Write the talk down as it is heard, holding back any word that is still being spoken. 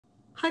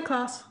Hi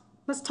class,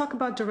 let's talk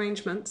about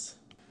derangements.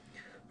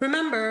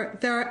 Remember,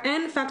 there are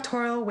n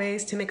factorial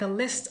ways to make a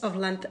list of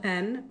length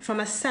n from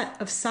a set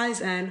of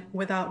size n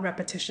without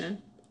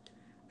repetition.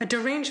 A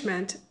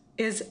derangement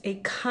is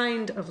a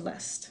kind of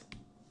list.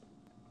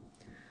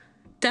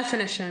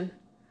 Definition: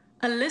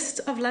 a list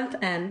of length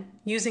n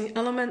using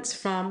elements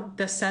from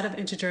the set of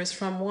integers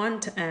from 1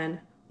 to n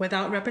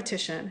without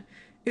repetition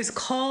is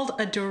called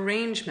a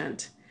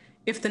derangement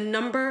if the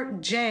number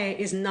j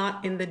is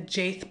not in the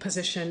jth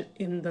position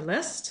in the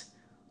list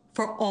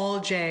for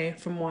all j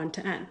from 1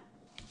 to n.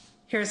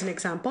 Here's an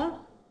example.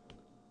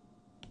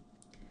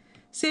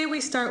 Say we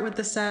start with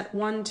the set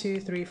 1, 2,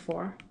 3,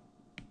 4.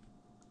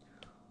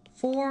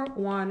 4,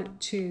 1,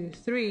 2,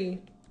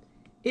 3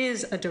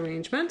 is a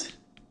derangement.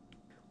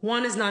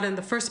 1 is not in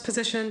the first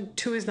position,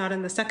 2 is not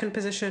in the second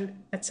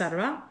position,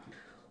 etc.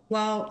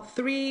 While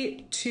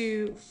 3,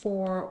 2,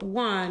 4,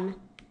 1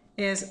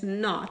 is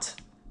not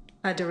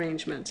a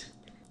derangement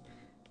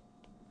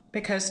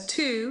because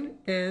 2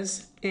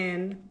 is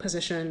in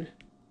position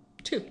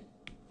 2.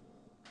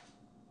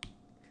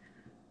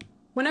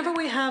 Whenever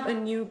we have a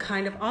new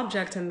kind of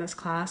object in this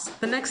class,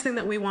 the next thing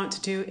that we want to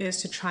do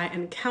is to try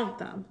and count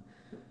them.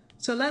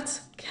 So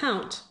let's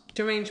count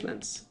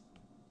derangements.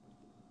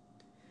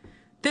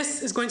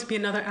 This is going to be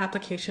another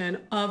application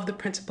of the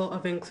principle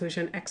of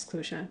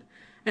inclusion-exclusion.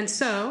 And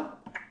so,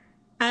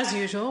 as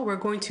usual, we're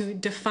going to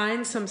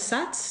define some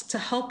sets to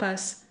help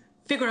us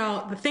figure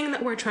out the thing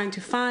that we're trying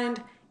to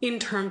find in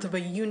terms of a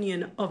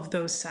union of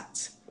those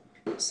sets.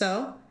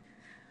 So,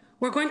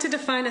 we're going to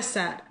define a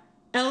set,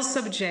 L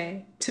sub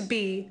j, to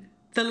be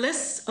the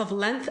lists of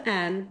length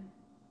n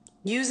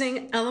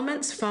using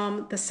elements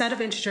from the set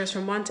of integers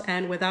from 1 to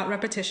n without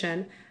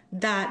repetition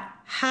that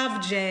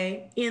have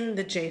j in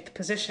the jth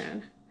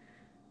position.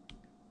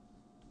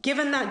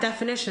 Given that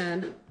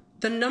definition,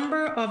 the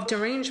number of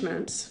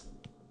derangements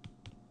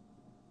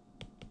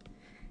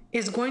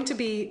is going to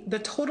be the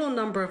total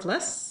number of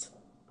lists,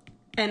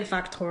 n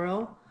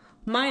factorial,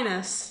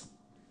 minus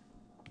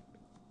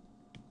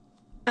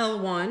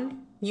L1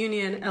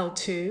 union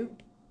L2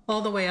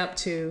 all the way up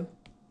to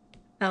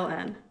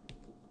Ln.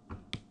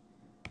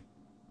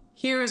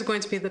 Here is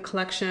going to be the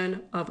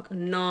collection of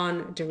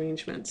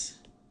non-derangements.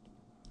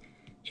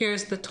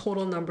 Here's the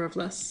total number of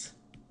lists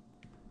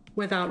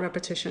without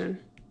repetition.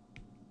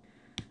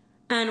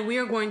 And we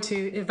are going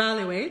to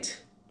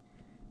evaluate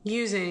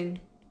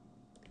using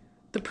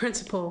the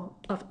principle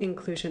of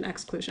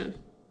inclusion-exclusion.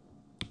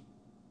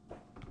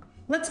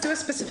 Let's do a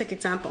specific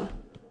example.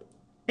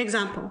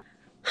 Example: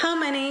 how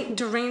many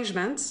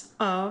derangements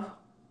of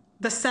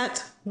the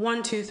set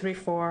 1, 2, 3,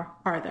 4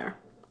 are there?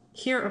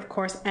 Here, of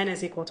course, n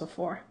is equal to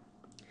 4.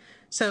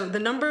 So the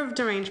number of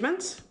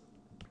derangements,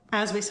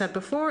 as we said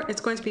before,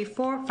 it's going to be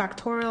 4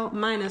 factorial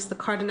minus the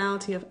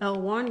cardinality of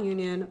L1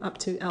 union up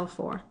to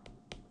L4.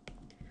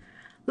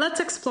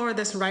 Let's explore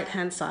this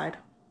right-hand side.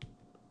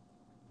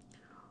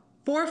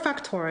 4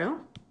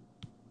 factorial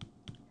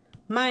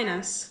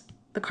minus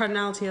the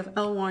cardinality of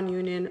L1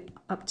 union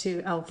up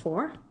to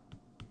L4.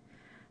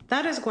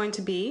 That is going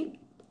to be,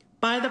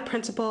 by the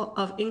principle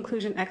of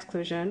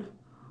inclusion-exclusion,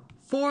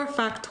 4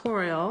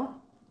 factorial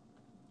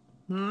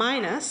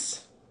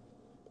minus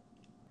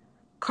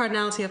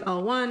cardinality of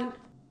L1,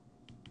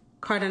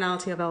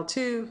 cardinality of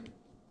L2,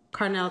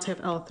 cardinality of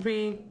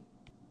L3,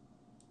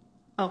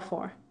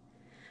 L4.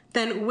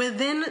 Then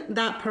within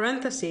that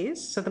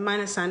parentheses, so the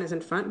minus sign is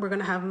in front, we're going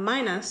to have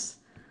minus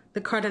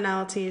the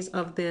cardinalities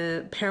of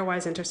the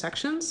pairwise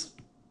intersections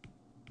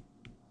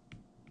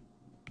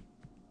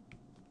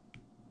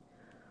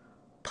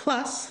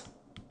plus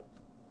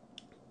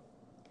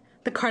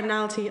the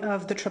cardinality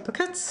of the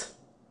triplicates,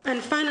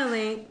 and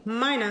finally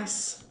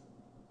minus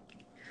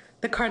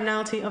the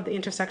cardinality of the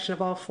intersection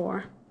of all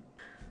 4.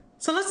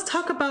 So let's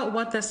talk about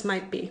what this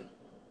might be.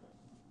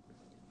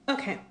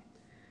 Okay.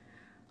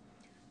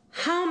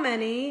 How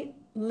many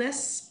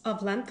lists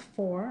of length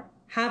 4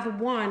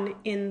 have 1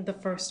 in the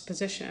first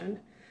position?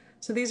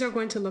 So these are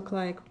going to look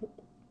like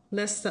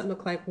lists that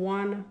look like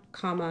 1,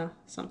 comma,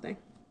 something.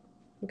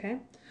 Okay.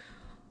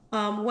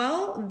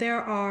 Well,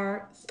 there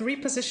are 3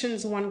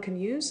 positions one can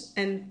use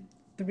and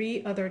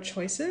 3 other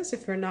choices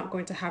if you're not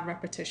going to have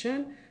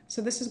repetition.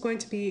 So this is going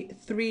to be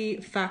 3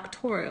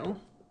 factorial.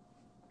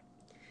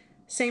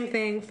 Same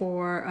thing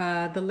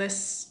for the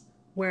lists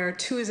where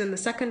 2 is in the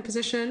second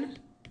position,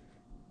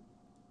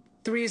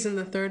 3 is in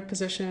the third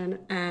position,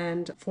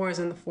 and 4 is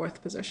in the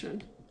fourth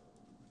position.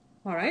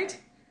 All right.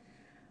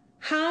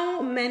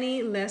 How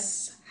many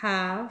lists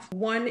have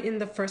 1 in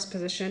the first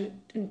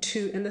position and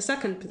 2 in the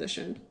second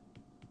position?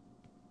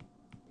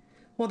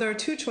 Well, there are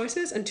 2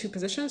 choices and 2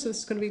 positions, so this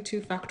is going to be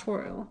 2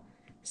 factorial.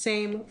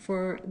 Same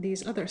for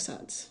these other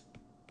sets.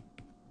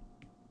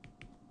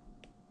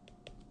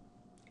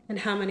 And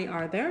how many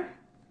are there?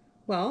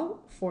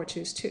 Well, 4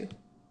 choose 2.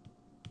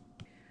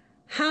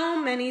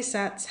 How many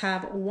sets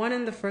have 1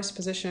 in the first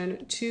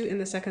position, 2 in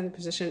the second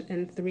position,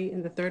 and 3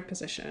 in the third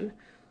position?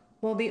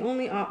 Well, the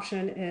only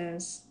option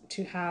is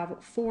to have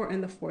 4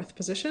 in the fourth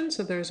position,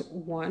 so there's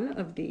 1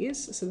 of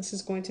these. So this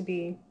is going to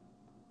be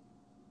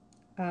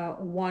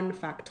 1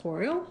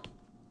 factorial.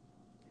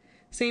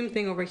 Same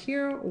thing over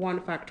here, 1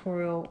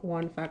 factorial,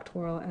 1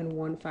 factorial, and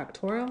 1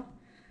 factorial.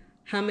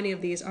 How many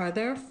of these are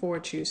there? 4,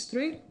 choose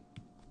 3.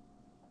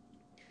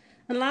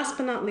 And last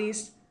but not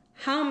least,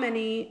 how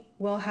many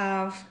will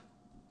have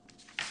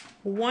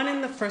 1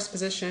 in the first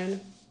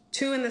position,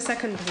 2 in the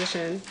second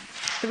position,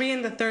 3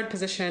 in the third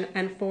position,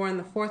 and 4 in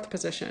the fourth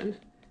position?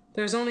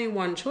 There's only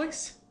one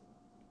choice.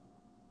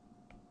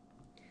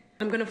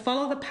 I'm going to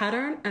follow the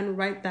pattern and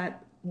write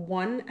that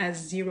 1 as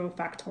 0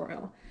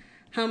 factorial.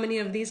 How many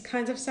of these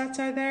kinds of sets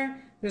are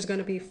there? There's going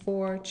to be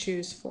 4,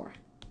 choose 4.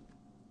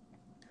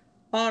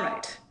 All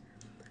right.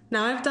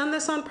 Now I've done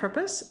this on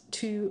purpose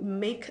to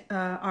make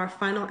our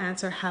final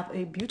answer have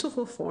a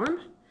beautiful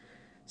form.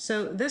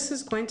 So this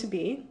is going to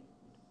be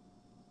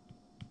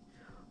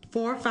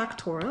 4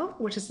 factorial,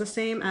 which is the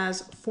same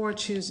as 4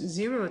 choose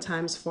 0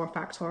 times 4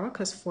 factorial,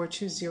 because 4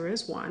 choose 0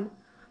 is 1,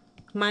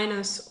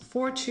 minus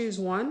 4 choose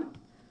 1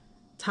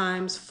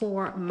 times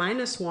 4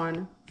 minus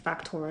 1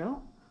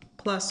 factorial,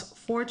 plus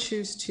 4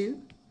 choose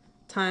 2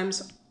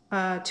 times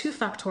 2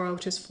 factorial,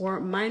 which is 4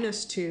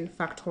 minus 2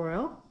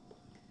 factorial,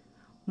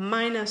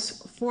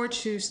 minus 4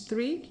 choose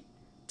 3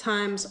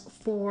 times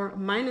 4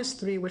 minus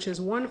 3, which is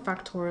 1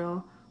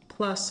 factorial,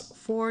 plus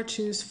 4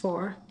 choose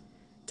 4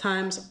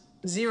 times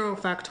 0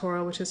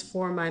 factorial, which is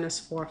 4 minus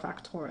 4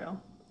 factorial.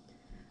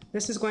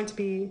 This is going to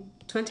be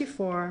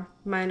 24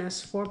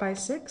 minus 4 by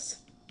 6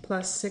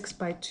 plus 6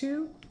 by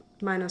 2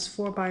 minus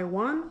 4 by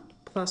 1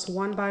 plus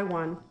 1 by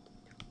 1.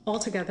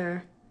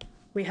 Altogether,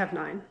 we have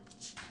 9.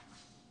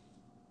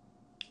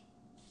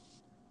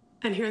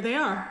 And here they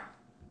are.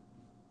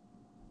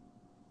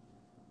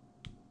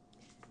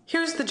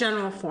 Here's the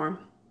general form.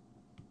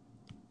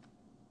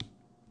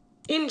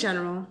 In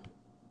general,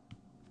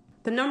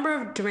 the number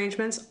of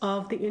derangements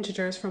of the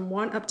integers from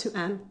 1 up to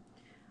n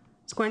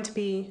is going to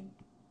be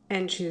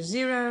n choose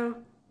 0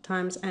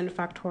 times n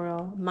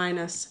factorial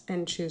minus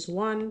n choose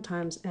 1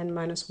 times n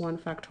minus 1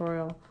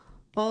 factorial,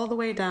 all the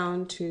way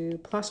down to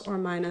plus or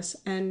minus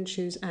n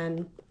choose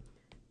n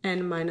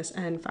minus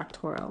n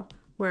factorial,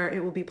 where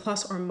it will be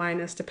plus or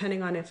minus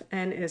depending on if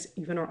n is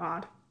even or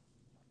odd.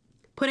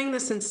 Putting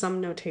this in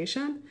sum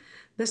notation,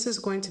 this is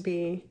going to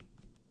be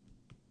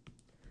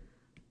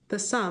the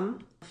sum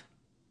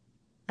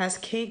as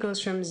k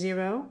goes from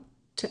 0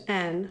 to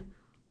n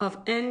of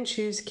n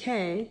choose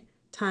k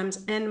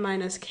times n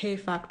minus k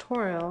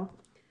factorial,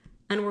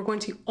 and we're going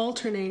to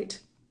alternate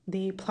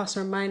the plus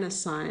or minus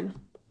sign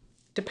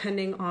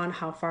depending on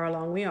how far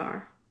along we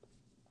are.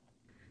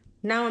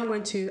 Now I'm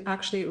going to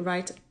actually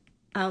write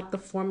out the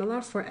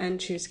formula for n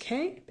choose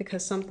k,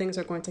 because some things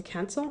are going to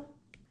cancel.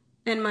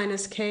 N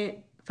minus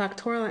k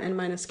factorial and n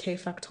minus k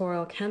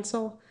factorial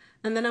cancel,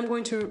 and then I'm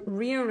going to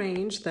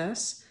rearrange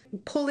this,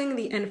 pulling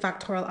the n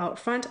factorial out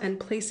front and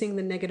placing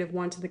the negative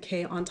 1 to the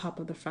k on top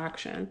of the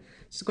fraction.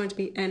 So it's going to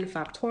be n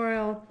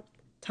factorial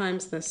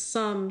times the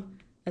sum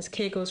as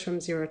k goes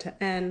from 0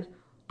 to n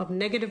of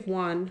negative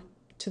 1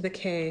 to the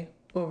k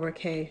over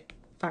k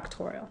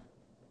factorial.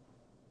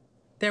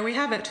 There we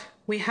have it.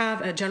 We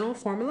have a general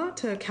formula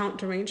to count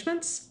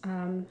derangements.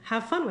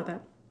 Have fun with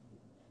it.